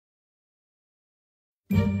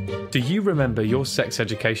Do you remember your sex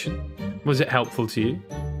education? Was it helpful to you?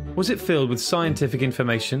 Was it filled with scientific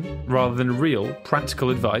information rather than real, practical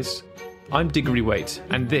advice? I'm Diggory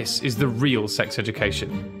and this is The Real Sex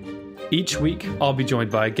Education. Each week, I'll be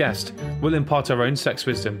joined by a guest. We'll impart our own sex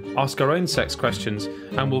wisdom, ask our own sex questions,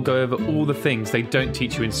 and we'll go over all the things they don't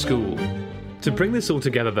teach you in school. To bring this all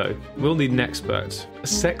together, though, we'll need an expert, a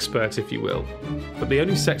sexpert, if you will. But the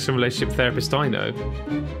only sex and relationship therapist I know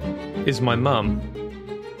is my mum.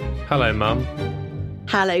 Hello, Mum.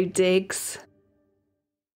 Hello, Diggs.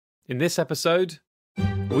 In this episode,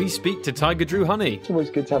 we speak to Tyger Drew Honey. It's always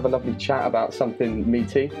good to have a lovely chat about something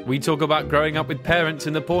meaty. We talk about growing up with parents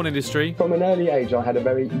in the porn industry. From an early age, I had a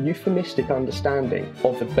very euphemistic understanding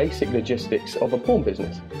of the basic logistics of a porn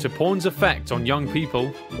business. To porn's effect on young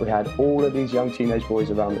people. We had all of these young teenage boys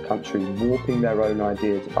around the country warping their own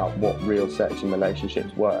ideas about what real sex and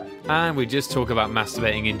relationships were. And we just talk about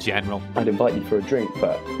masturbating in general. I'd invite you for a drink,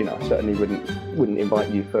 but I certainly wouldn't invite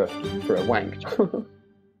you for a wank.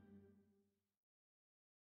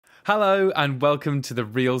 Hello and welcome to The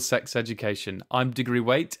Real Sex Education. I'm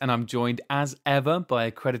Diggory and I'm joined as ever by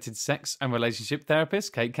accredited sex and relationship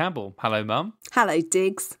therapist Cate Campbell. Hello, Mum. Hello,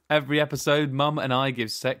 Diggs. Every episode, Mum and I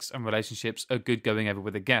give sex and relationships a good going over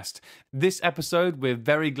with a guest. This episode, we're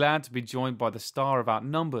very glad to be joined by the star of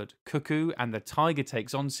Outnumbered, Cuckoo, and the Tyger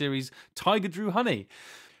Takes On series, Tyger Drew Honey.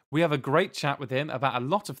 We have a great chat with him about a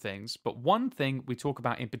lot of things, but one thing we talk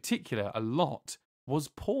about in particular a lot was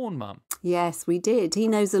porn, Mum. Yes, we did. He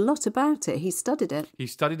knows a lot about it. He studied it. He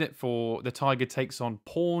studied it for the Tyger Takes On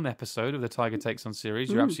porn episode of the Tyger Takes On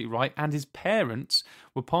series. You're absolutely right. And his parents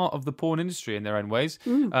were part of the porn industry in their own ways.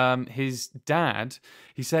 His dad,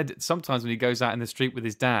 he said sometimes when he goes out in the street with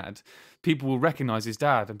his dad, people will recognise his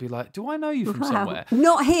dad and be like, do I know you from somewhere?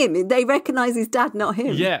 Not him. They recognise his dad, not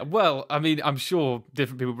him. Yeah, well, I mean, I'm sure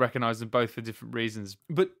different people recognise them both for different reasons.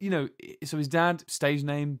 But, so his dad, stage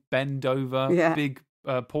name, Ben Dover, big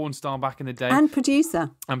porn star back in the day. And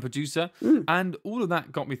producer. And all of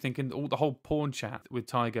that got me thinking, the whole porn chat with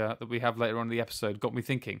Tyger that we have later on in the episode got me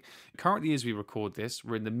thinking. Currently, as we record this,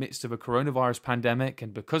 we're in the midst of a coronavirus pandemic,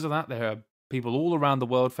 and because of that, there are people all around the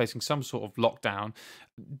world facing some sort of lockdown.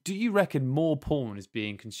 Do you reckon more porn is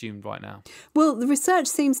being consumed right now? Well, the research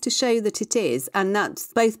seems to show that it is, and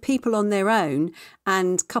that's both people on their own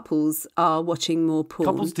and couples are watching more porn.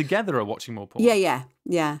 Couples together are watching more porn?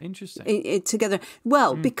 Yeah. Interesting. Together.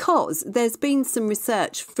 Well, because there's been some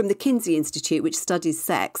research from the Kinsey Institute, which studies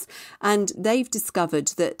sex, and they've discovered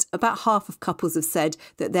that about half of couples have said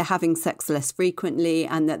that they're having sex less frequently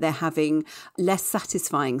and that they're having less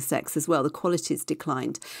satisfying sex as well. The quality's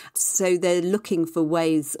declined. So they're looking for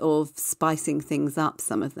ways of spicing things up,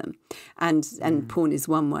 some of them. And porn is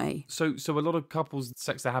one way. So a lot of couples,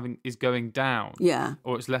 sex they're having is going down. Yeah.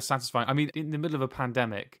 Or it's less satisfying. I mean, in the middle of a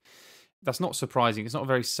pandemic, that's not surprising. It's not a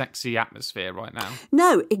very sexy atmosphere right now.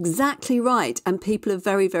 No, exactly right. And people are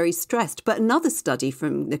very, very stressed. But another study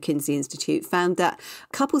from the Kinsey Institute found that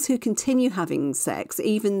couples who continue having sex,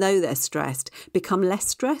 even though they're stressed, become less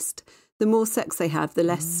stressed. The more sex they have, the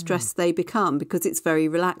less stressed they become because it's very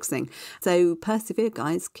relaxing. So persevere,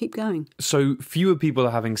 guys. Keep going. So fewer people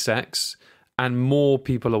are having sex and more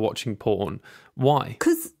people are watching porn. Why?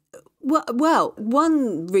 Because Well,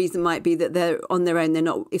 one reason might be that they're on their own. They're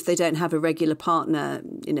not, if they don't have a regular partner,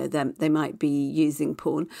 they might be using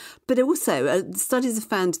porn. But also, studies have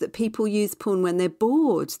found that people use porn when they're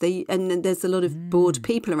bored. And there's a lot of bored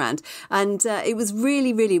people around. And it was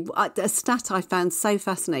really, really, a stat I found so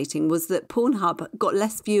fascinating was that Pornhub got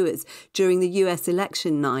less viewers during the US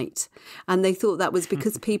election night. And they thought that was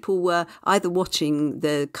because people were either watching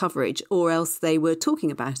the coverage or else they were talking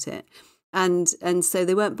about it. And so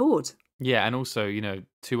they weren't bored. Yeah, and also,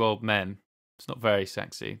 two old men, it's not very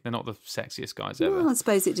sexy. They're not the sexiest guys ever. Well, I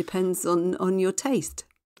suppose it depends on your taste.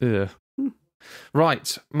 Ugh.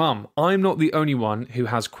 Right, Mum, I'm not the only one who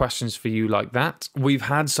has questions for you like that. We've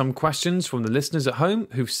had some questions from the listeners at home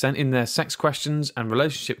who've sent in their sex questions and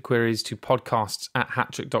relationship queries to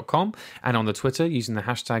podcasts@hattrick.com and on the Twitter using the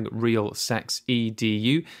hashtag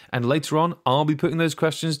RealSexEDU. And later on, I'll be putting those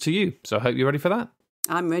questions to you. So I hope you're ready for that.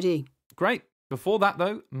 I'm ready. Great. Before that,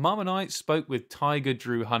 though, Mum and I spoke with Tyger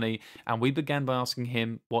Drew Honey, and we began by asking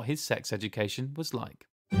him what his sex education was like.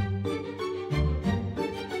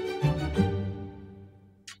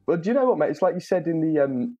 Well, do you know what, mate? It's like you said in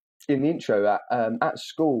the intro. At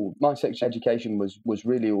school, my sex education was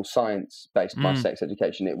really all science-based. My sex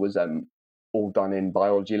education, it was all done in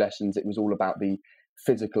biology lessons. It was all about the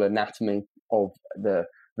physical anatomy of the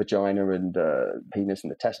vagina and penis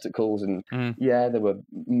and the testicles, and there were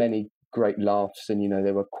many great laughs, and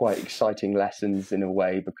they were quite exciting lessons in a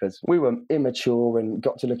way, because we were immature and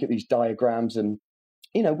got to look at these diagrams, and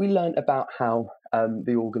we learned about how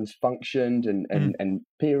the organs functioned, and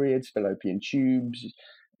periods, fallopian tubes,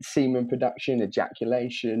 semen production,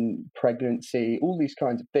 ejaculation, pregnancy, all these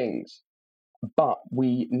kinds of things. But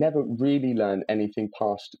we never really learned anything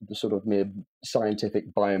past the sort of mere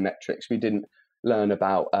scientific biometrics. We didn't learn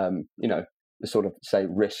about, the sort of, say,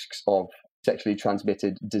 risks of sexually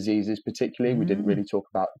transmitted diseases, particularly. We didn't really talk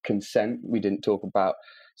about consent. We didn't talk about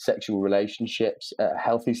sexual relationships,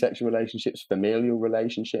 healthy sexual relationships, familial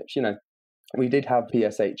relationships. We did have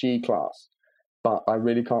PSHE class, but I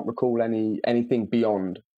really can't recall anything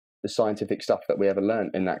beyond the scientific stuff that we ever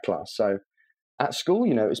learned in that class. So at school,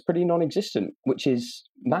 it's pretty non-existent, which is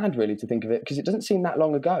mad, really, to think of it, because it doesn't seem that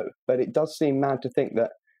long ago, but it does seem mad to think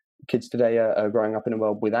that kids today are growing up in a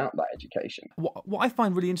world without that education. What I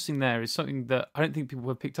find really interesting there is something that I don't think people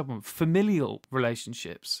have picked up on: familial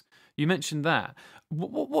relationships. You mentioned that.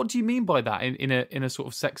 What do you mean by that in a sort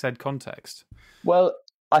of sex ed context? Well,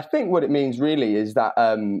 I think what it means really is that,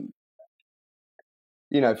 for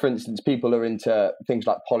instance, people are into things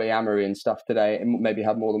like polyamory and stuff today, and maybe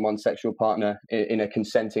have more than one sexual partner in a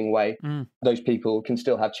consenting way. Those people can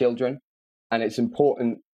still have children, and it's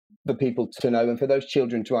important for people to know, and for those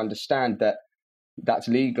children to understand, that that's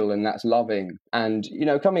legal and that's loving. And,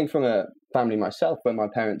 coming from a family myself where my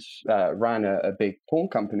parents ran a big porn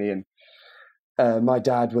company, and my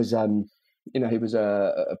dad was, he was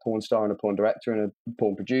a porn star and a porn director and a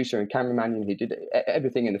porn producer and cameraman, and he did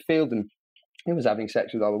everything in the field, and he was having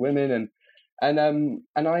sex with other women. And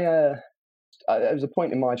there was a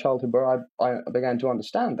point in my childhood where I began to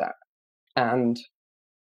understand that. And,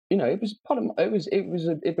 it was part of, it was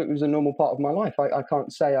a normal part of my life. I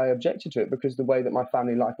can't say I objected to it, because the way that my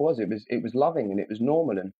family life was, it was loving and it was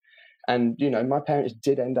normal. And my parents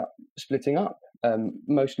did end up splitting up,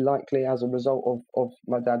 most likely as a result of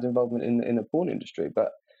my dad's involvement in the porn industry.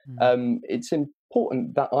 But it's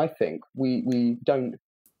important that, I think, we don't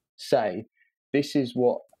say, this is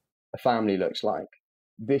what a family looks like,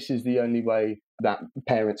 this is the only way that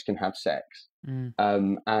parents can have sex.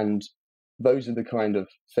 And those are the kind of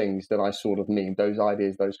things that I sort of mean, those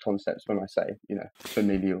ideas, those concepts, when I say,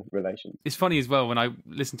 familial relations. It's funny as well, when I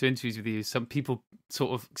listen to interviews with you, some people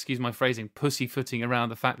sort of, excuse my phrasing, pussyfooting around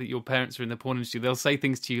the fact that your parents are in the porn industry. They'll say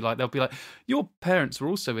things to you like, they'll be like, your parents were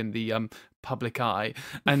also in the public eye,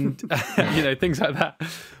 and, things like that.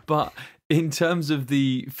 But in terms of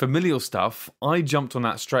the familial stuff, I jumped on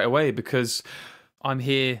that straight away, because I'm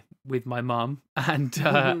here with my mum and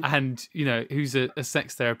who's a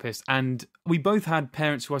sex therapist, and we both had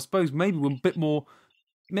parents who I suppose maybe were a bit more,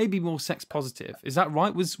 maybe more sex positive. Is that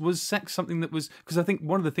right? Was sex something that was, because I think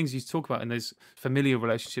one of the things you talk about in those familial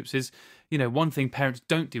relationships is, one thing parents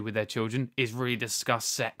don't do with their children is really discuss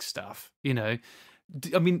sex stuff. I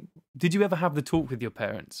mean, did you ever have the talk with your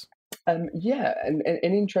parents? Yeah, and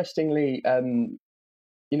interestingly,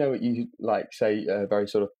 what you say, very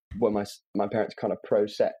sort of, well, my parents kind of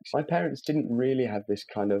pro-sex. My parents didn't really have this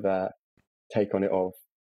kind of take on it of,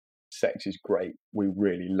 sex is great, we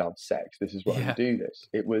really love sex, this is why we do this.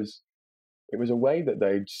 It was a way that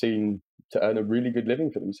they'd seen to earn a really good living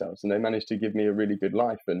for themselves, and they managed to give me a really good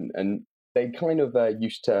life. And they kind of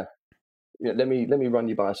used to, let me run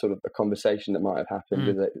you by a sort of a conversation that might have happened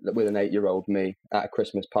with an 8-year-old me at a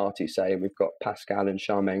Christmas party, say, and we've got Pascal and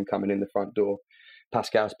Charmaine coming in the front door.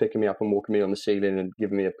 Pascal's picking me up and walking me on the ceiling and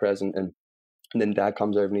giving me a present, and then Dad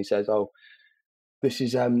comes over and he says, "Oh, this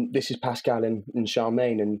is Pascal and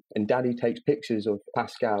Charmaine," and Daddy takes pictures of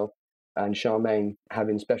Pascal and Charmaine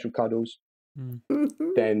having special cuddles.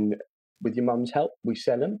 Then, with your mum's help, we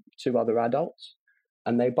sell them to other adults,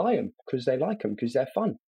 and they buy them because they like them, because they're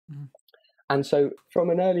fun. And so, from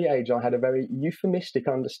an early age, I had a very euphemistic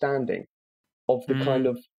understanding of the kind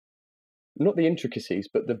of, not the intricacies,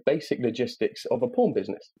 but the basic logistics of a porn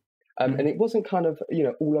business. And it wasn't kind of,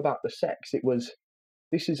 all about the sex. It was,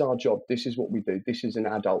 this is our job, this is what we do, this is an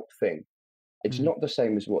adult thing. It's not the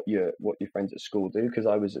same as what your friends at school do, because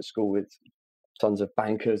I was at school with tons of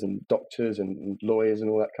bankers and doctors and lawyers and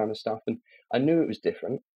all that kind of stuff. And I knew it was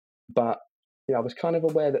different, but I was kind of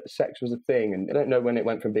aware that sex was a thing. And I don't know when it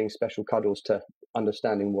went from being special cuddles to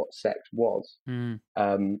understanding what sex was.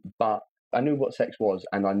 But I knew what sex was,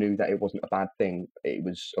 and I knew that it wasn't a bad thing. It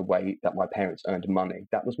was a way that my parents earned money.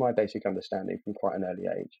 That was my basic understanding from quite an early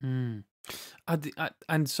age.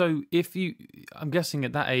 And so, I'm guessing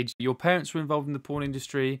at that age, your parents were involved in the porn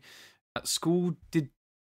industry. At school, did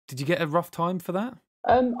you get a rough time for that?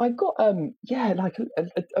 I got like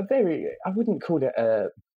a very, I wouldn't call it a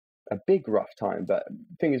big rough time, but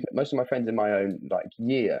the thing is, most of my friends in my own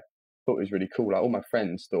year, thought it was really cool. Like all my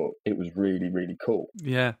friends thought it was really, really cool.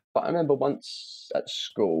 Yeah. But I remember once at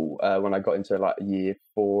school, when I got into like year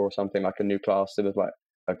 4 or something, like a new class, there was like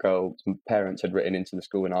a girl's parents had written into the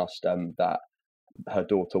school and asked that her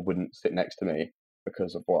daughter wouldn't sit next to me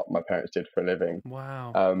because of what my parents did for a living.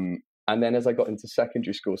 Wow. And then as I got into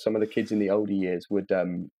secondary school, some of the kids in the older years would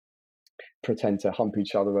pretend to hump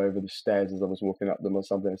each other over the stairs as I was walking up them or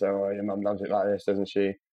something and say, oh, your mum loves it like this, doesn't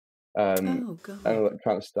she? Oh, God. And all that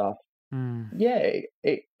kind of stuff. Mm. Yeah,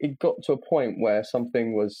 it got to a point where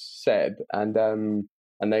something was said and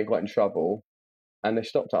they got in trouble and they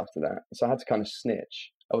stopped after that. So I had to kind of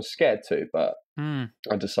snitch. I was scared to, but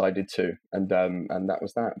I decided to, and that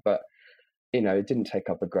was that. But, you know, it didn't take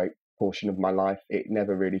up a great portion of my life. It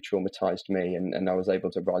never really traumatized me, and I was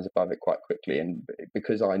able to rise above it quite quickly. And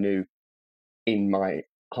because I knew in my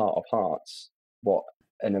heart of hearts what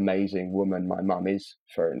an amazing woman my mum is,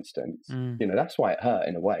 for instance, you know, that's why it hurt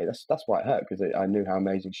in a way. That's why it hurt, because I knew how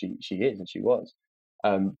amazing she is and she was.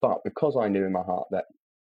 But because I knew in my heart that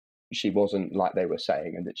she wasn't like they were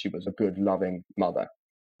saying and that she was a good, loving mother,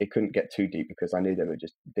 it couldn't get too deep because I knew they were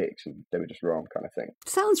just dicks and they were just wrong, kind of thing.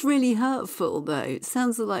 Sounds really hurtful, though. It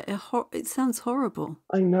sounds like it sounds horrible.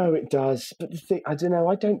 I know it does, but the thing, I don't know.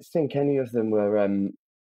 I don't think any of them were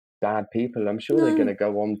bad people. I'm sure they're going to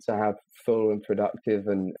go on to have full and productive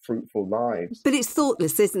and fruitful lives. But it's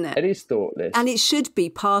thoughtless, isn't it? It is thoughtless. And it should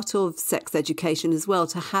be part of sex education as well,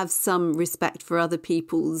 to have some respect for other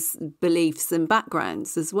people's beliefs and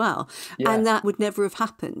backgrounds as well. Yeah. And that would never have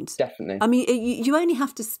happened. Definitely. I mean, you only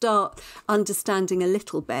have to start understanding a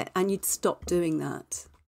little bit and you'd stop doing that,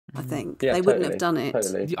 I think. Yeah, they wouldn't have done it.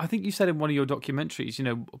 Totally. I think you said in one of your documentaries, you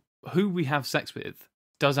know, who we have sex with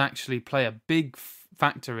does actually play a big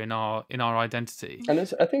factor in our identity. And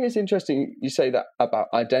I think it's interesting you say that about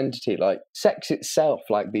identity. Like sex itself,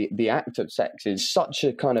 like the act of sex, is such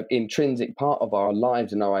a kind of intrinsic part of our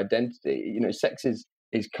lives and our identity. You know, sex is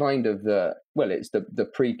kind of it's the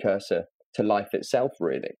precursor to life itself,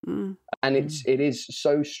 really. And it is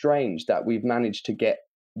so strange that we've managed to get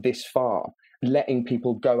this far, letting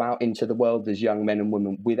people go out into the world as young men and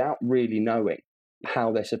women without really knowing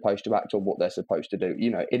how they're supposed to act or what they're supposed to do.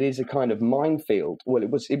 You know, it is a kind of minefield. Well,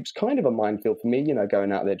 it was kind of a minefield for me, you know,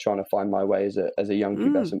 going out there trying to find my way as a young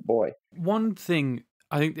pubescent boy. One thing,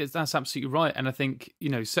 I think that's absolutely right. And I think, you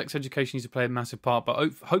know, sex education needs to play a massive part. But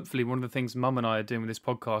hopefully one of the things Mum and I are doing with this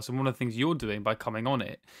podcast, and one of the things you're doing by coming on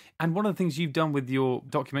it, and one of the things you've done with your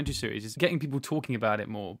documentary series, is getting people talking about it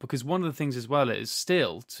more. Because one of the things as well is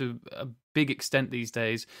still, to a big extent these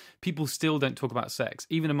days, people still don't talk about sex,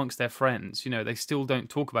 even amongst their friends. You know, they still don't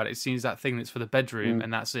talk about it. It seems that thing that's for the bedroom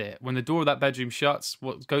and that's it. When the door of that bedroom shuts,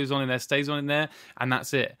 what goes on in there stays on in there, and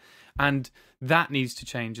that's it. And that needs to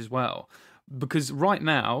change as well. Because right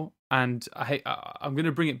now, and I'm going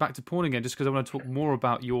to bring it back to porn again just because I want to talk more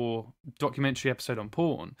about your documentary episode on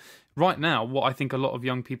porn. Right now, what I think a lot of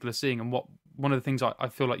young people are seeing, and what one of the things I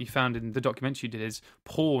feel like you found in the documentary you did, is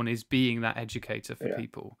porn is being that educator for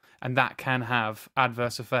people, and that can have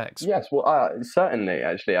adverse effects. Yes, well, certainly,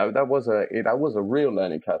 actually, that was a real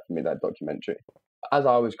learning curve for me, that documentary. As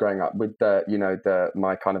I was growing up with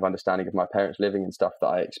my kind of understanding of my parents living and stuff that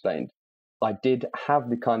I explained, I did have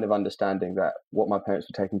the kind of understanding that what my parents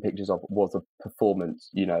were taking pictures of was a performance.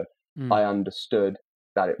 You know, I understood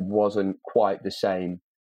that it wasn't quite the same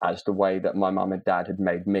as the way that my mum and dad had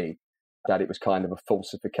made me, that it was kind of a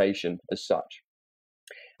falsification as such.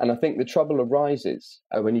 And I think the trouble arises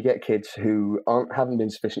when you get kids who haven't been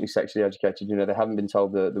sufficiently sexually educated. You know, they haven't been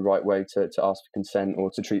told the right way to ask for consent or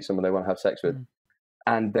to treat someone they want to have sex with.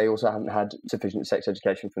 And they also haven't had sufficient sex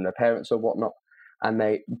education from their parents or whatnot. And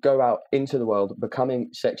they go out into the world becoming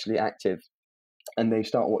sexually active, and they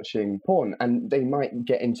start watching porn, and they might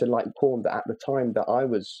get into like porn that at the time that I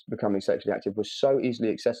was becoming sexually active was so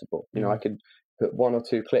easily accessible. You know, I could put 1 or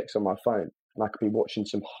 2 clicks on my phone and I could be watching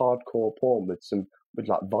some hardcore porn with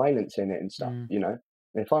like violence in it and stuff, you know.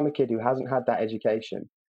 And if I'm a kid who hasn't had that education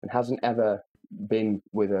and hasn't ever been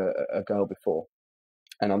with a girl before,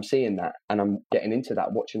 and I'm seeing that and I'm getting into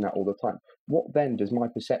that, watching that all the time, what then does my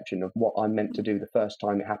perception of what I'm meant to do the first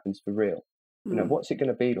time it happens for real? You know, what's it going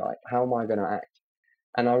to be like? How am I going to act?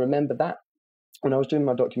 And I remember that when I was doing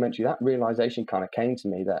my documentary, that realization kind of came to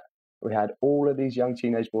me, that we had all of these young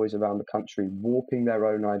teenage boys around the country warping their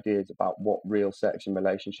own ideas about what real sex and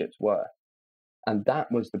relationships were. And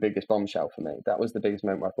that was the biggest bombshell for me. That was the biggest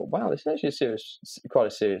moment where I thought, wow, this is actually quite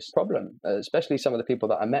a serious problem, especially some of the people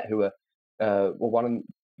that I met who were, one of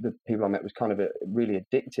the people I met was kind of really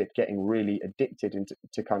addicted, getting really addicted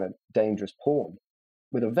into kind of dangerous porn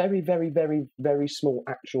with a very, very, very, very small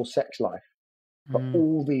actual sex life. but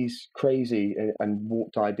all these crazy and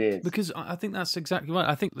warped ideas. Because I think that's exactly right.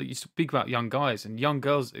 I think that you speak about young guys and young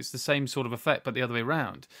girls, it's the same sort of effect, but the other way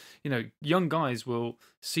around. You know, young guys will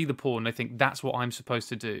see the porn, they think that's what I'm supposed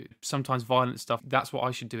to do. Sometimes violent stuff, that's what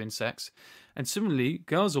I should do in sex. And similarly,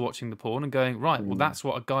 girls are watching the porn and going, right, well, that's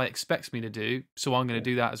what a guy expects me to do, so I'm going to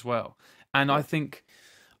do that as well. And I think,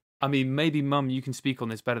 I mean, maybe, Mum, you can speak on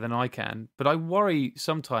this better than I can, but I worry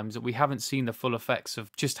sometimes that we haven't seen the full effects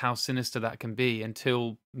of just how sinister that can be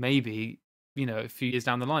until maybe, you know, a few years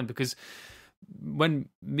down the line. Because when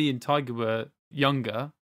me and Tyger were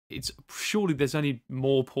younger, it's surely there's only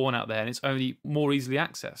more porn out there and it's only more easily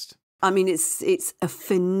accessed. I mean, it's a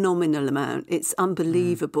phenomenal amount. It's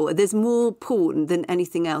unbelievable. There's more porn than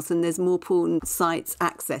anything else, and there's more porn sites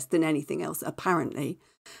accessed than anything else, apparently.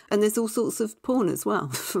 And there's all sorts of porn as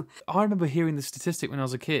well. I remember hearing the statistic when I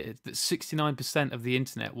was a kid that 69% of the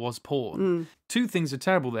internet was porn. Two things are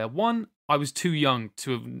terrible there. One, I was too young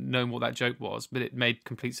to have known what that joke was, but it made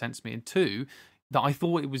complete sense to me. And two, that I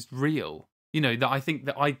thought it was real. You know, that I think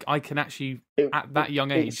that I can actually, at that young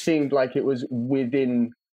age... It seemed like it was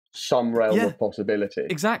within some realm of possibility.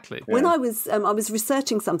 Exactly. Yeah. When I was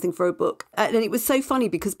researching something for a book, and it was so funny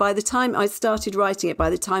because by the time I started writing it, by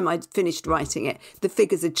the time I'd finished writing it, the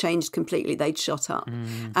figures had changed completely. They'd shot up.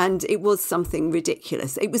 And it was something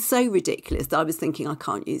ridiculous. It was so ridiculous that I was thinking, I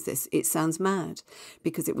can't use this. It sounds mad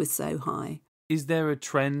because it was so high. Is there a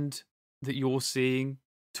trend that you're seeing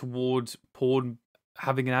towards porn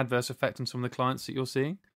having an adverse effect on some of the clients that you're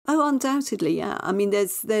seeing? Oh, undoubtedly, yeah. I mean,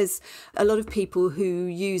 there's a lot of people who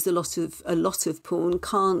use a lot of porn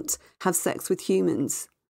can't have sex with humans,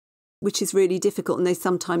 which is really difficult. And they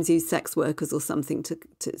sometimes use sex workers or something to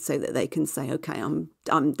so that they can say, okay,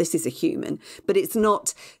 I'm this is a human, but it's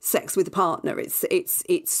not sex with a partner.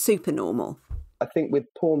 It's super normal. I think with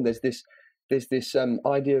porn, there's this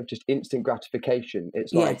idea of just instant gratification.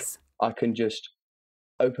 It's like I can just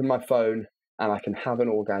open my phone and I can have an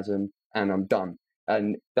orgasm and I'm done.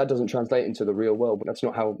 And that doesn't translate into the real world, but that's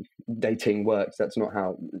not how dating works. That's not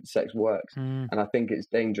how sex works. And I think it's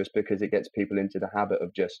dangerous because it gets people into the habit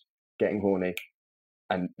of just getting horny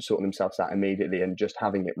and sorting themselves out immediately and just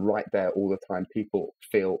having it right there all the time. People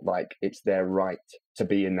feel like it's their right to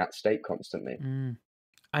be in that state constantly.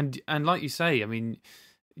 And like you say, I mean,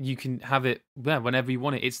 you can have it whenever you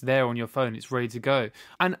want it. It's there on your phone. It's ready to go.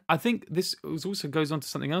 And I think this also goes on to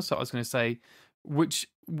something else that I was going to say, which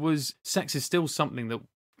was sex is still something that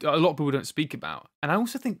a lot of people don't speak about. And I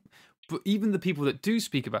also think, but even the people that do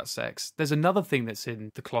speak about sex, there's another thing that's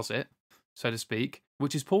in the closet, so to speak,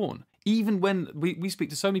 which is porn. Even when we speak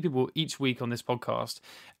to so many people each week on this podcast,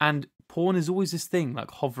 and porn is always this thing like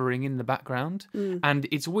hovering in the background, and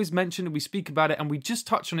it's always mentioned and we speak about it and we just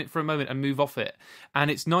touch on it for a moment and move off it. And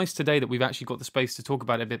it's nice today that we've actually got the space to talk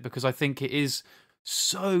about it a bit, because I think it is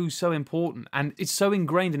so important and it's so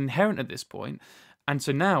ingrained and inherent at this point. And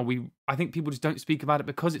so now I think people just don't speak about it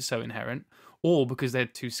because it's so inherent, or because they're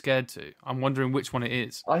too scared to. I'm wondering which one it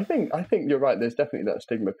is. I think you're right. There's definitely that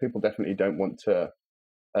stigma. People definitely don't want to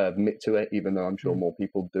admit to it, even though I'm sure more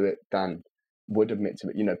people do it than would admit to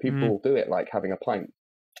it. You know, people do it like having a pint.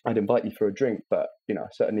 I'd invite you for a drink, but you know, I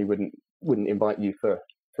certainly wouldn't invite you for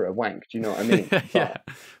a wank. Do you know what I mean?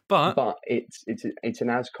 But it's an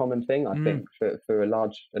as common thing, I think, for a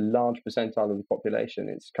large percentile of the population.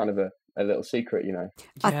 It's kind of a little secret, you know.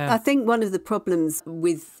 I think one of the problems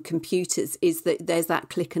with computers is that there's that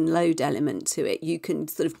click and load element to it. You can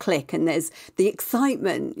sort of click and there's the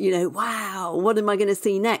excitement, you know, wow, what am I going to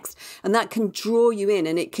see next? And that can draw you in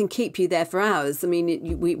and it can keep you there for hours. I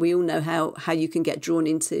mean, we all know how you can get drawn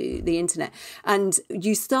into the internet. And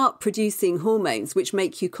you start producing hormones which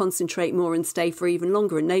make you concentrate more and stay for even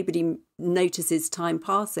longer, and nobody notices time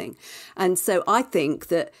passing. And so I think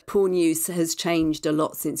that porn use has changed a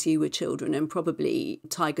lot since you were children, and probably,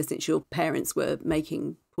 Tyger, since your parents were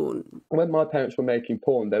making porn. When my parents were making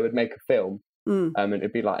porn, they would make a film and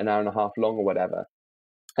it'd be like an hour and a half long or whatever.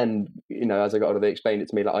 And, you know, as I got older, they explained it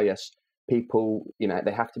to me like, oh yes, people, you know,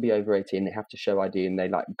 they have to be over 18, they have to show ID, and they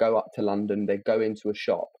like go up to London, they go into a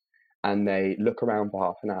shop and they look around for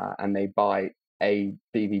half an hour and they buy a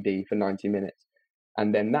DVD for 90 minutes.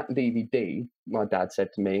 And then that DVD, my dad said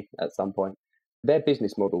to me at some point, their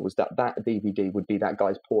business model was that DVD would be that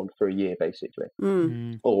guy's porn for a year, basically,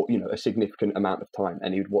 or, you know, a significant amount of time.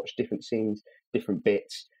 And he would watch different scenes, different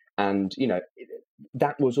bits. And, you know,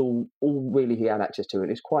 that was all really he had access to. And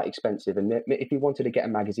it's quite expensive. And if he wanted to get a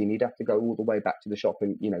magazine, he'd have to go all the way back to the shop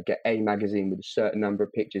and, you know, get a magazine with a certain number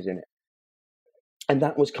of pictures in it. And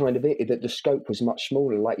that was kind of it, that the scope was much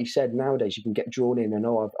smaller. Like you said, nowadays you can get drawn in and,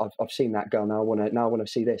 oh, I've seen that girl, now I want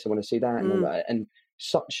to see this, I want to see that. And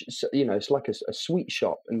it's like a sweet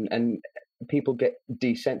shop, and people get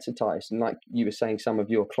desensitized. And like you were saying, some of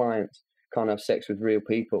your clients can't have sex with real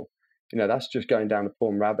people. That's just going down the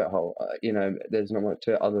porn rabbit hole. There's not much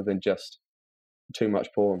to it other than just too much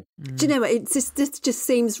porn. Do you know what? This just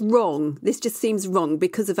seems wrong. This just seems wrong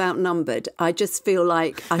because of Outnumbered. I just feel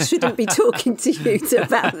like I shouldn't be talking to you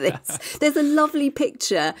about this. There's a lovely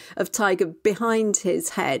picture of Tyger behind his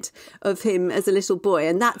head of him as a little boy,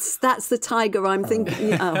 and that's the Tyger I'm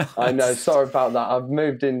thinking. Oh. I know. Sorry about that. I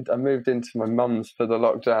moved into my mum's for the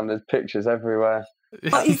lockdown. There's pictures everywhere.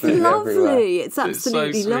 Oh, it's lovely. Everywhere. It's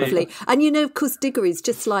absolutely so lovely. And of course, Diggory's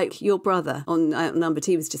just like your brother on Outnumbered.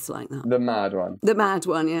 He was just like that. The mad one. The mad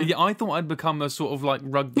one, yeah. Yeah, I thought I'd become a sort of like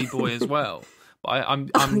rugby boy as well. But I'm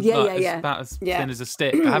about as thin as a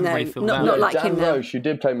stick. I haven't really filled out. Not like Dan him now. Roche, who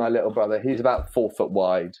did play my little brother, he's about 4 foot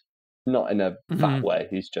wide. Not in a fat way.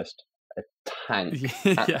 He's just a tank.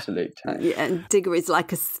 Absolute tank. Yeah, and Diggory's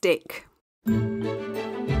like a stick.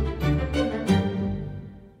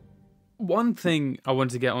 One thing I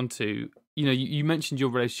wanted to get onto, you mentioned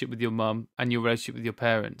your relationship with your mum and your relationship with your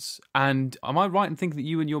parents. And am I right in thinking that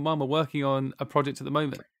you and your mum are working on a project at the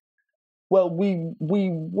moment? Well, we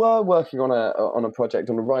were working on a project,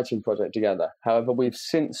 on a writing project together. However, we've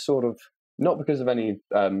since sort of, not because of any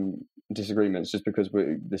disagreements, just because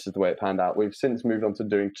this is the way it panned out, we've since moved on to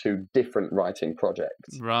doing 2 different writing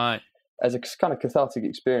projects. Right. As a kind of cathartic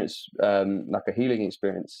experience, like a healing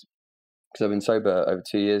experience, because I've been sober over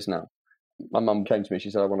 2 years now. My mum came to me, she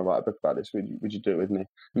said, I want to write a book about this, would you do it with me?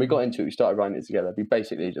 And we got into it, we started writing it together. We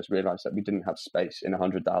basically just realised that we didn't have space in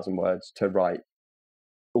 100,000 words to write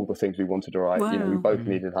all the things we wanted to write. Wow. We both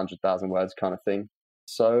needed 100,000 words kind of thing.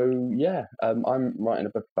 So yeah, I'm writing a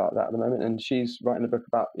book about that at the moment, and she's writing a book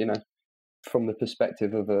about, from the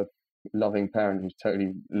perspective of a loving parent who's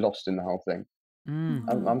totally lost in the whole thing.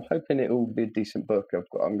 I'm hoping it will be a decent book.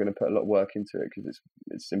 I'm going to put a lot of work into it because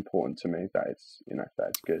it's important to me that it's that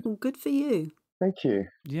it's good. Well, good for you. Thank you.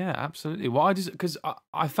 Yeah, absolutely. Well, because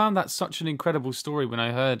I found that such an incredible story when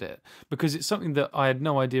I heard it, because it's something that I had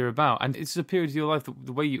no idea about, and it's a period of your life that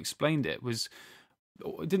the way you explained it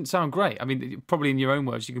didn't sound great. I mean, probably in your own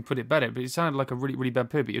words you can put it better, but it sounded like a really, really bad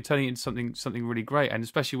period. But you're turning it into something really great, and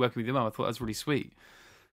especially working with your mum, I thought that was really sweet.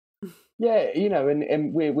 Yeah,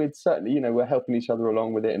 and we're certainly, we're helping each other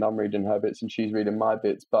along with it, and I'm reading her bits and she's reading my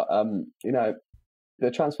bits. But,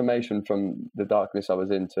 the transformation from the darkness I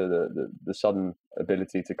was into the sudden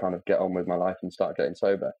ability to kind of get on with my life and start getting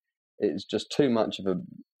sober, it's just too much of a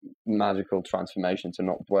magical transformation to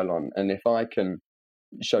not dwell on. And if I can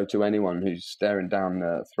show to anyone who's staring down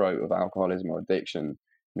the throat of alcoholism or addiction,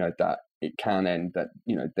 that it can end, that,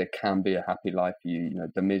 there can be a happy life for you,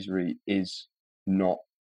 the misery is not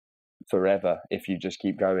forever if you just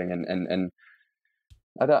keep going, and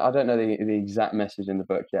I don't know the exact message in the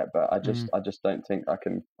book yet, but I just don't think I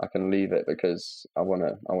can leave it, because I want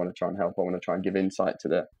to try and help. I want to try and give insight to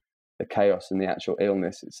the chaos and the actual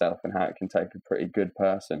illness itself, and how it can take a pretty good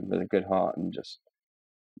person with a good heart and just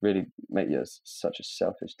really make you such a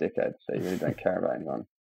selfish dickhead that you really don't care about anyone.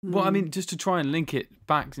 Well, I mean, just to try and link it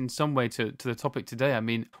back in some way to the topic today, I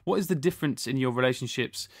mean, what is the difference in your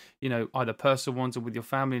relationships, either personal ones or with your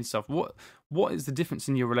family and stuff? What is the difference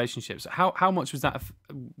in your relationships? How much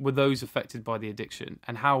were those affected by the addiction?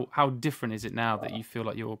 And how different is it now that you feel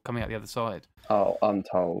like you're coming out the other side? Oh,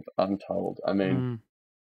 untold. I mean,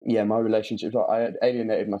 yeah, my relationships, I had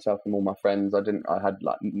alienated myself from all my friends. I had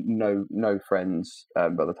like no friends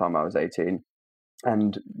by the time I was 18.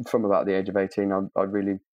 And from about the age of 18, I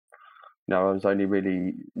really... I was only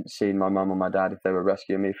really seeing my mum or my dad if they were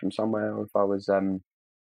rescuing me from somewhere, or if I was, in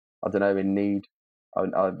need.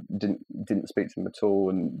 I didn't speak to them at all,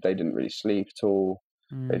 and they didn't really sleep at all.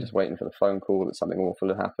 They were just waiting for the phone call that something awful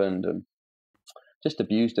had happened, and just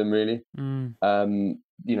abused them, really.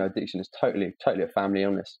 Addiction is totally a family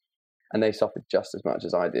illness, and they suffered just as much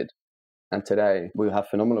as I did. And today we have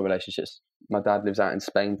phenomenal relationships. My dad lives out in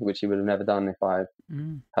Spain, which he would have never done if I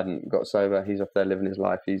hadn't got sober. He's off there living his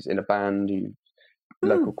life. He's in a band, he's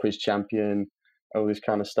local quiz champion, all this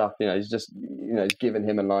kind of stuff. He's just, it's given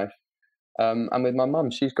him a life. And with my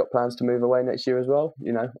mum, she's got plans to move away next year as well,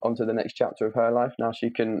 onto the next chapter of her life. Now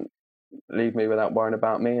she can leave me without worrying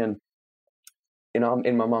about me. And, I'm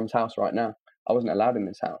in my mum's house right now. I wasn't allowed in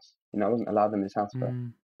this house. I wasn't allowed in this house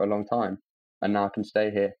for a long time. And now I can stay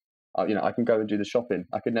here. I can go and do the shopping.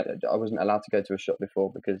 I wasn't allowed to go to a shop before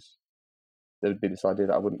because there would be this idea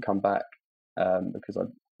that I wouldn't come back because I'd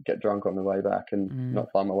get drunk on the way back and not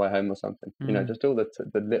find my way home or something. Just all the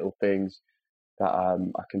little things that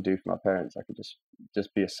I can do for my parents. I could just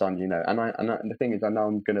be a son, And the thing is, I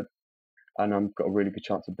know I've got a really good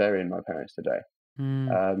chance of burying my parents today.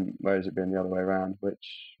 whereas it being the other way around,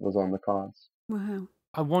 which was on the cards. Wow.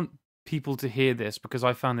 I want people to hear this because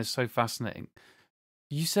I found this so fascinating.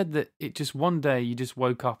 You said that it just one day you just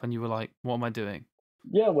woke up and you were like, what am I doing?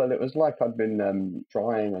 Yeah, well, it was like I'd been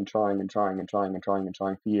trying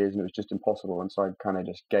for years, and it was just impossible. And so I kind of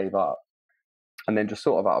just gave up. And then just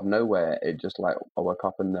sort of out of nowhere, it just like I woke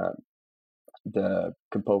up and the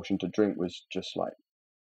compulsion to drink was just like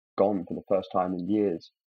gone for the first time in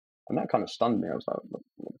years. And that kind of stunned me. I was like, what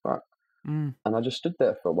the fuck? And I just stood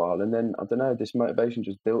there for a while. And then, I don't know, this motivation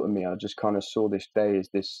just built in me. I just kind of saw this day as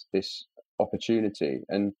this opportunity.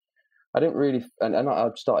 And I didn't really, and I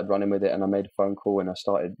started running with it, and I made a phone call, and I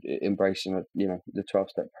started embracing, the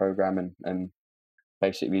 12-step program, and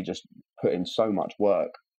basically just put in so much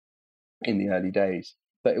work in the early days.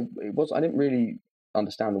 But it was, I didn't really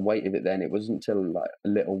understand the weight of it then. It wasn't until like a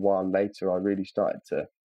little while later I really started to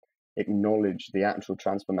acknowledge the actual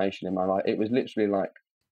transformation in my life. It was literally like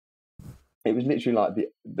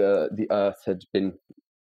the earth had been,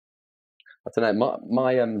 I don't know,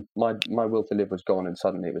 my will to live was gone, and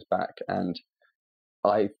suddenly it was back. And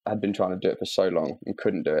I had been trying to do it for so long and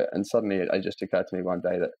couldn't do it. And suddenly it just occurred to me one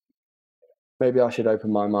day that maybe I should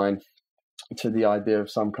open my mind to the idea of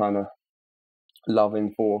some kind of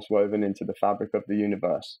loving force woven into the fabric of the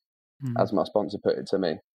universe, as my sponsor put it to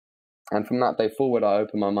me. And from that day forward, I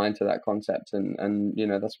opened my mind to that concept, and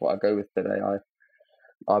that's what I go with today.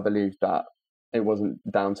 I believe that it wasn't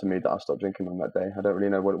down to me that I stopped drinking on that day. I don't really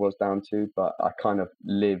know what it was down to, but I kind of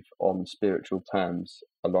live on spiritual terms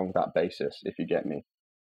along that basis, if you get me.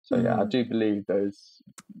 So yeah, I do believe there's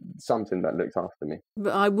something that looks after me.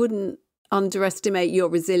 But I wouldn't underestimate your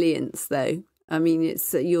resilience, though. I mean,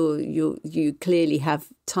 it's you clearly have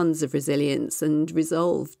tons of resilience and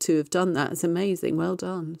resolve to have done that. It's amazing. Well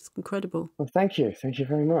done. It's incredible. Well, thank you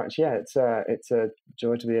very much. Yeah, it's a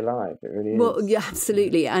joy to be alive. It really is. Well, yeah,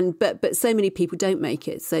 absolutely. And but so many people don't make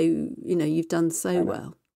it. So you've done so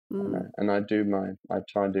well. And I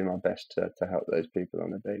try and do my best to help those people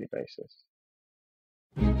on a daily basis.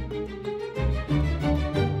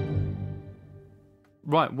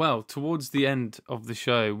 Right, well, towards the end of the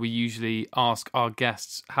show, we usually ask our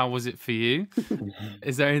guests, how was it for you?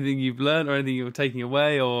 Is there anything you've learned or anything you're taking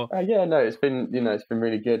away? Or it's been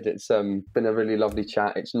really good. It's been a really lovely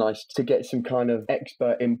chat. It's nice to get some kind of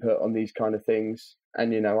expert input on these kind of things.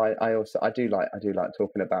 And I do like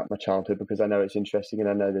talking about my childhood, because I know it's interesting, and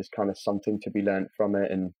I know there's kind of something to be learned from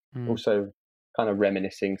it, and also kind of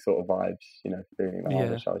reminiscing sort of vibes, feeling like I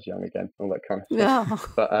wish I was young again, all that kind of stuff.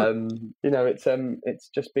 But it's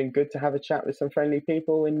just been good to have a chat with some friendly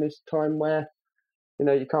people in this time where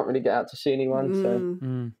you can't really get out to see anyone.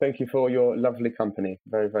 So thank you for your lovely company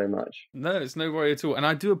very, very much. No, it's no worry at all. And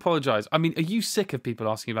I do apologise. I mean, are you sick of people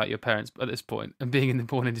asking about your parents at this point and being in the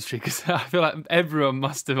porn industry? Because I feel like everyone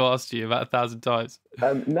must have asked you about 1,000 times.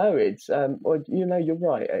 No, it's you're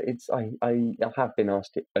right. It's I have been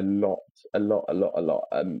asked it a lot.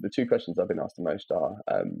 The two questions I've been asked the most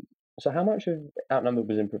are so how much of Outnumbered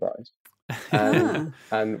was improvised,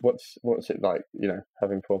 and what's it like,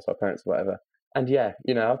 having four-star parents or whatever. And yeah,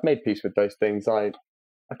 I've made peace with those things. I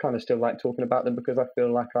kind of still like talking about them, because I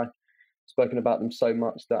feel like I've spoken about them so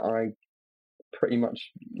much that I pretty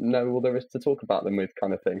much know all there is to talk about them with,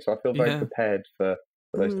 kind of thing. So I feel very prepared for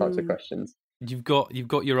those types of questions. You've got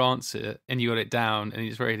your answer, and you got it down, and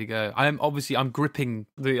it's ready to go. I'm gripping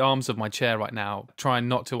the arms of my chair right now, trying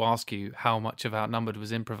not to ask you how much of Outnumbered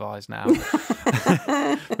was improvised now.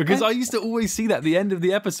 Because I used to always see that at the end of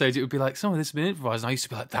the episodes, it would be like, some of this has been improvised, and I used to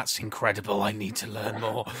be like, that's incredible, I need to learn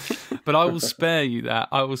more. But I will spare you that.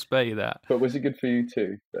 But was it good for you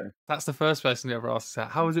too? So. That's the first person who ever asks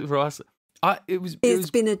that. How was it for us?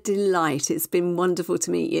 It's been a delight. It's been wonderful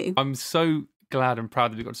to meet you. I'm so glad and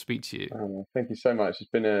proud that we got to speak to you. Oh, thank you so much. It's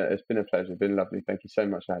been a pleasure. It's been lovely. Thank you so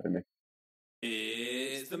much for having me.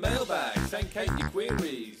 It's the mailbag. Send Cate your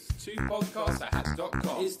queries to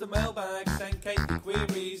podcasts@hatch.com. It's the mailbag. Send Cate your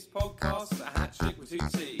queries. Podcasts@hatch with 2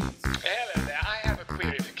 T's. Hello there. I have a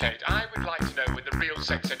query for Cate. I would like to know when the Real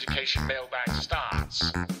Sex Education mailbag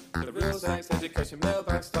starts. The Real Sex Education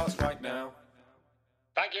mailbag starts right now.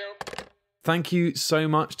 Thank you. Thank you so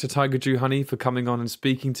much to Tyger Drew Honey for coming on and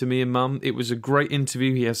speaking to me and Mum. It was a great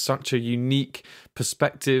interview. He has such a unique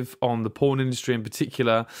perspective on the porn industry in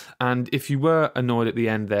particular. And if you were annoyed at the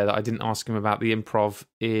end there that I didn't ask him about the improv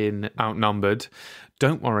in Outnumbered,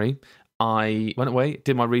 don't worry. I went away,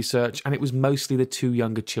 did my research, and it was mostly the 2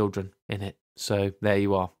 younger children in it. So there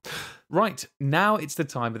you are. Right, now it's the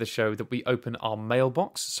time of the show that we open our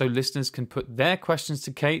mailbox so listeners can put their questions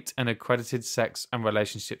to Cate, an accredited sex and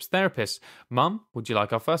relationships therapist. Mum, would you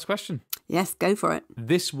like our first question? Yes, go for it.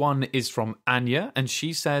 This one is from Anya, and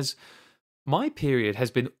she says, my period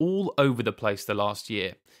has been all over the place the last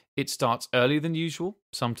year. It starts earlier than usual,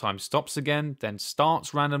 sometimes stops again, then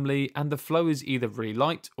starts randomly, and the flow is either really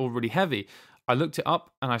light or really heavy. I looked it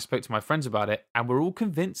up and I spoke to my friends about it, and we're all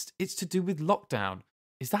convinced it's to do with lockdown.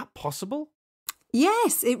 Is that possible?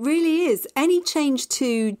 Yes, it really is. Any change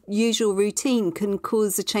to usual routine can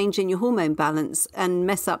cause a change in your hormone balance and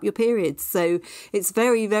mess up your periods. So it's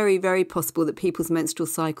very, very, very possible that people's menstrual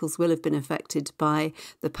cycles will have been affected by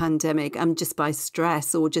the pandemic and just by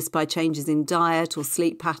stress or just by changes in diet or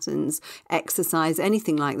sleep patterns, exercise,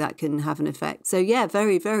 anything like that can have an effect. So yeah,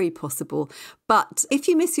 very, very possible. But if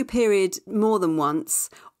you miss your period more than once,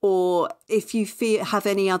 or if you have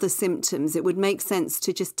any other symptoms, it would make sense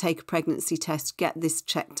to just take a pregnancy test, get this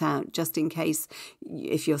checked out, just in case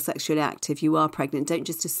if you're sexually active, you are pregnant. Don't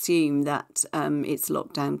just assume that it's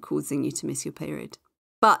lockdown causing you to miss your period.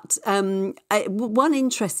 But one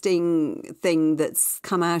interesting thing that's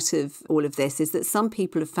come out of all of this is that some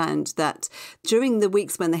people have found that during the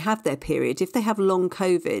weeks when they have their period, if they have long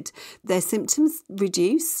COVID, their symptoms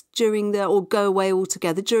reduce or go away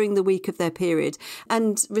altogether during the week of their period.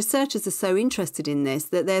 And researchers are so interested in this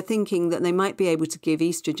that they're thinking that they might be able to give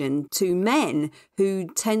estrogen to men who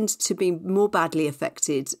tend to be more badly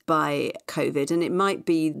affected by COVID. And it might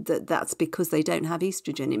be that that's because they don't have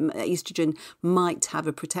estrogen. Estrogen might have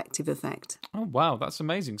a protective effect. Oh, wow, that's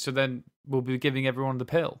amazing. So then we'll be giving everyone the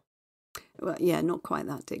pill. Well, yeah, not quite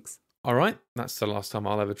that, Diggs. All right, that's the last time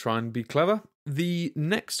I'll ever try and be clever. The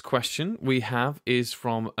next question we have is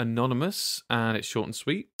from Anonymous, and it's short and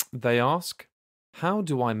sweet. They ask, how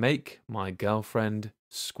do I make my girlfriend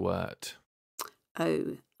squirt?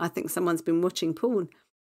 Oh, I think someone's been watching porn.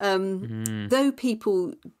 Though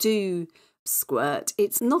people do squirt,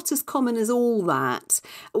 it's not as common as all that,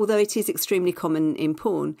 although it is extremely common in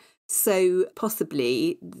porn. So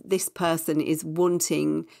possibly this person is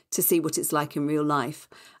wanting to see what it's like in real life.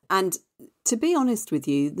 And to be honest with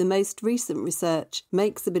you, the most recent research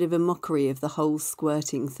makes a bit of a mockery of the whole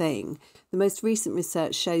squirting thing. The most recent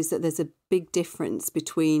research shows that there's a big difference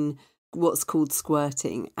between what's called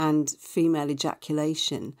squirting and female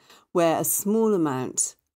ejaculation, where a small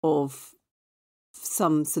amount of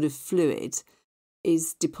some sort of fluid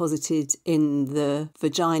is deposited in the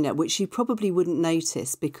vagina, which you probably wouldn't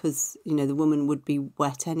notice because, the woman would be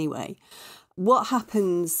wet anyway. What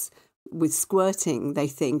happens with squirting, they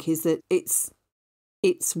think, is that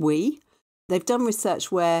it's wee. They've done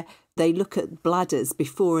research where they look at bladders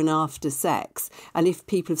before and after sex, and if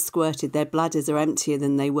people have squirted, their bladders are emptier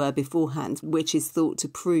than they were beforehand, which is thought to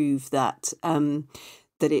prove that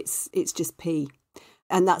that it's just pee.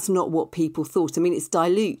 And that's not what people thought. I mean, it's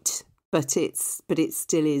dilute, but it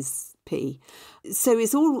still is pee. So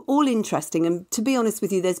it's all interesting. And to be honest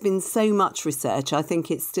with you, there's been so much research. I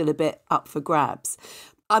think it's still a bit up for grabs.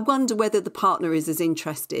 I wonder whether the partner is as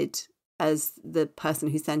interested as the person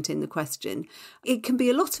who sent in the question. It can be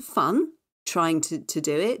a lot of fun trying to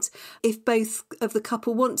do it if both of the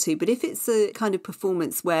couple want to. But if it's a kind of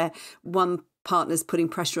performance where one partner's putting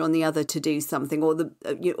pressure on the other to do something, or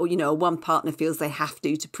one partner feels they have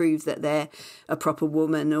to prove that they're a proper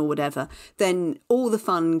woman or whatever, then all the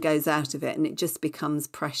fun goes out of it and it just becomes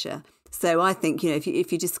pressure. So I think,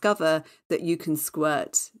 if you discover that you can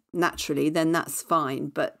squirt naturally, then that's fine.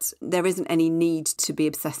 But there isn't any need to be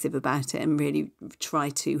obsessive about it and really try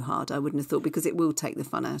too hard, I wouldn't have thought, because it will take the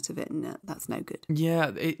fun out of it, and that's no good.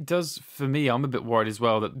 Yeah, it does for me. I'm a bit worried as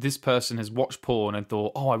well that this person has watched porn and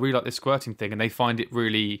thought, oh, I really like this squirting thing, and they find it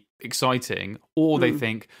really exciting. Or they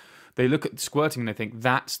look at squirting and they think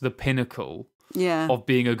that's the pinnacle of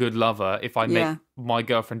being a good lover if I make my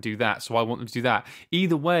girlfriend do that, so I want them to do that.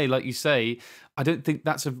 Either way, like you say, I don't think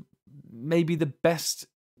that's maybe the best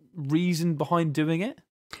reason behind doing it.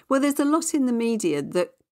 Well, there's a lot in the media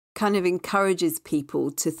that kind of encourages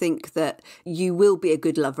people to think that you will be a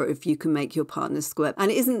good lover if you can make your partner squirt.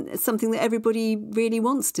 And it isn't something that everybody really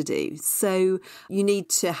wants to do. So you need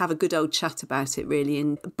to have a good old chat about it,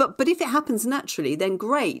 really. But if it happens naturally, then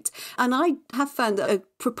great. And I have found that a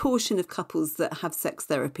proportion of couples that have sex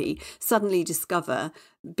therapy suddenly discover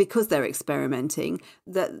because they're experimenting,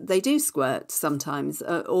 that they do squirt sometimes,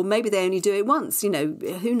 or maybe they only do it once, who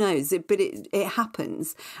knows, but it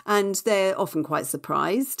happens. And they're often quite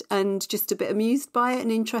surprised and just a bit amused by it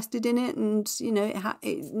and interested in it. And,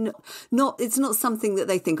 it's not something that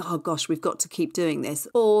they think, oh gosh, we've got to keep doing this,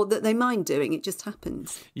 or that they mind doing. It just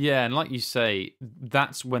happens. Yeah, and like you say,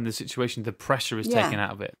 that's when the pressure is taken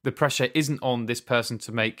out of it. The pressure isn't on this person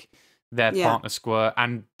to make their partner squirt,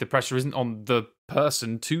 and the pressure isn't on the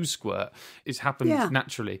person to squirt. It's happened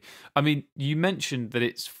naturally. I mean, you mentioned that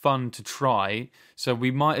it's fun to try, so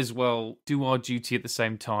we might as well do our duty at the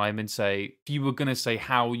same time and say, if you were going to say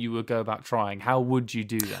how you would go about trying, how would you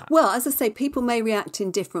do that? Well, as I say, people may react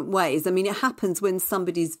in different ways. I mean, it happens when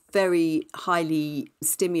somebody's very highly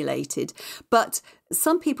stimulated, but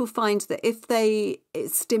some people find that if they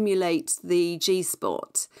stimulate the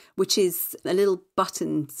G-spot, which is a little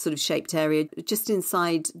button sort of shaped area just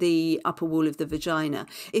inside the upper wall of the vagina,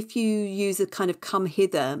 if you use a kind of come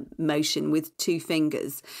hither motion with 2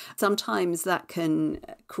 fingers, sometimes that can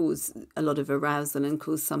cause a lot of arousal and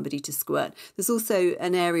cause somebody to squirt. There's also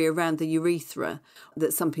an area around the urethra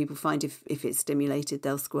that some people find if it's stimulated,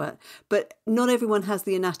 they'll squirt. But not everyone has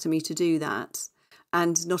the anatomy to do that.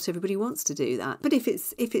 And not everybody wants to do that. But if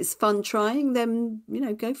it's fun trying, then,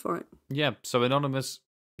 go for it. Yeah, so Anonymous,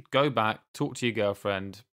 go back, talk to your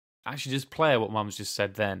girlfriend, actually just play her what Mum's just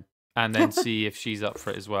said then, and then see if she's up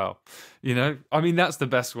for it as well. I mean, that's the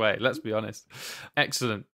best way, let's be honest.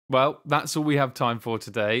 Excellent. Well, that's all we have time for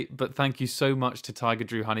today, but thank you so much to Tyger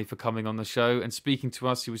Drew Honey for coming on the show and speaking to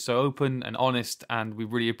us. He was so open and honest, and we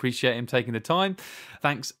really appreciate him taking the time.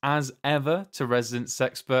 Thanks, as ever, to resident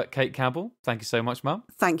sexpert Cate Campbell. Thank you so much, Mum.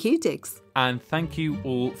 Thank you, Diggs. And thank you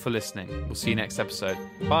all for listening. We'll see you next episode.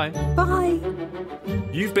 Bye. Bye.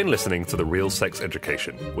 You've been listening to The Real Sex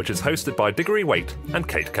Education, which is hosted by Diggory Waite and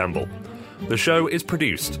Cate Campbell. The show is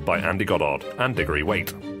produced by Andy Goddard and Diggory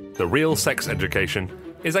Waite. The Real Sex Education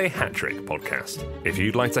is a Hat-Trick podcast. If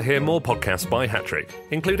you'd like to hear more podcasts by Hat-Trick,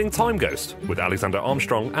 including Time Ghost with Alexander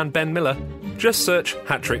Armstrong and Ben Miller, just search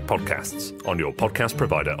Hat-Trick Podcasts on your podcast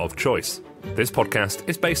provider of choice. This podcast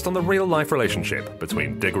is based on the real-life relationship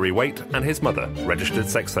between Diggory Waite and his mother, registered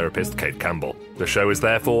sex therapist Cate Campbell. The show is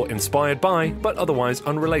therefore inspired by, but otherwise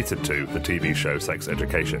unrelated to, the TV show Sex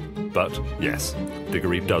Education. But, yes,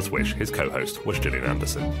 Diggory does wish his co-host was Gillian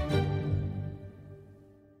Anderson.